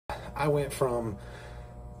I went from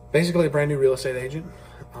basically a brand new real estate agent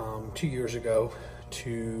 2 years ago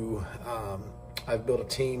to I've built a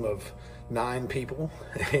team of 9 people,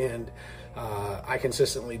 and I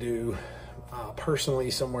consistently do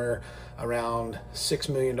personally somewhere around $6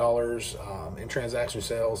 million in transaction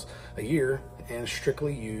sales a year, and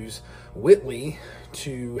strictly use Witly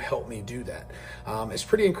to help me do that. It's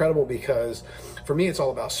pretty incredible because for me, it's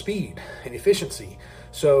all about speed and efficiency.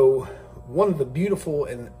 So one of the beautiful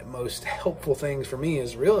and most helpful things for me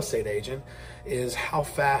as a real estate agent is how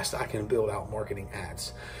fast I can build out marketing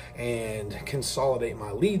ads and consolidate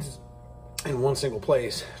my leads in one single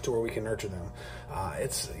place to where we can nurture them.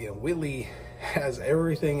 Witly has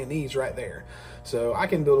everything it needs right there. So I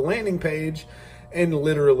can build a landing page in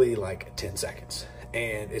literally like 10 seconds,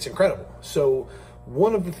 and it's incredible. So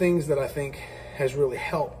one of the things that I think has really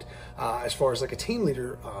helped as far as like a team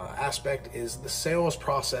leader aspect is the sales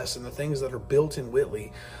process, and the things that are built in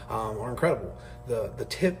Witly are incredible.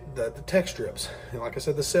 The text strips, and like I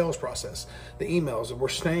said, the sales process, the emails, and we're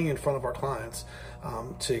staying in front of our clients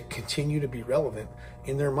to continue to be relevant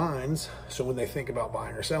in their minds. So when they think about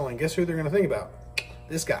buying or selling, guess who they're going to think about?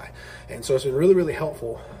 This guy. And so it's been really, really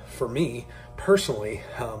helpful for me personally,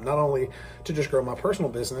 not only to just grow my personal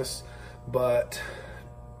business, but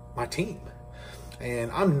my team.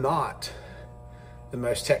 And I'm not the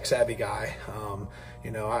most tech savvy guy.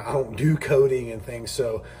 I don't do coding and things.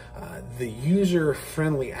 So the user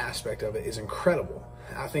friendly aspect of it is incredible.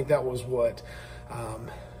 I think that was what,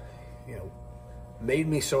 made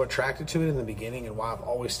me so attracted to it in the beginning, and why I've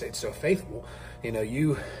always stayed so faithful.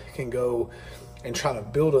 You can go and try to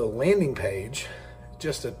build a landing page,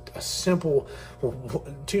 just a simple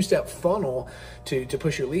 2-step funnel to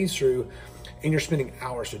push your leads through, and you're spending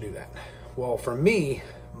hours to do that. Well, for me,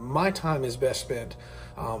 my time is best spent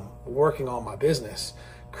working on my business,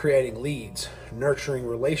 creating leads, nurturing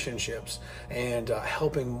relationships, and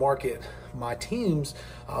helping market my team's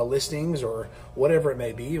listings or whatever it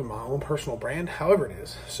may be, or my own personal brand, however it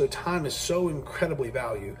is. So time is so incredibly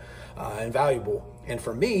valuable. And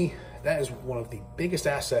for me, that is one of the biggest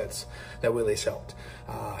assets that Witly's helped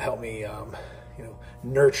me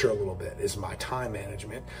nurture a little bit, is my time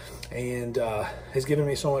management, and has given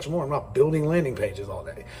me so much more. I'm not building landing pages all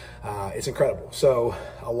day. It's incredible. So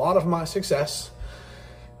a lot of my success,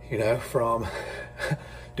 from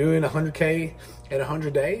doing 100K in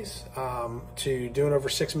 100 days to doing over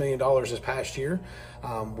 $6 million this past year,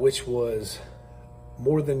 which was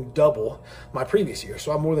more than double my previous year.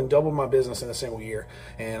 So I more than doubled my business in a single year,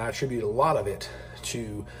 and I attribute a lot of it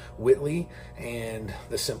to Witly and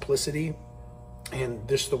the simplicity and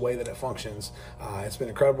just the way that it functions. It's been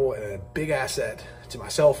incredible and a big asset to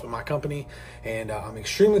myself and my company, and I'm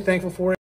extremely thankful for it.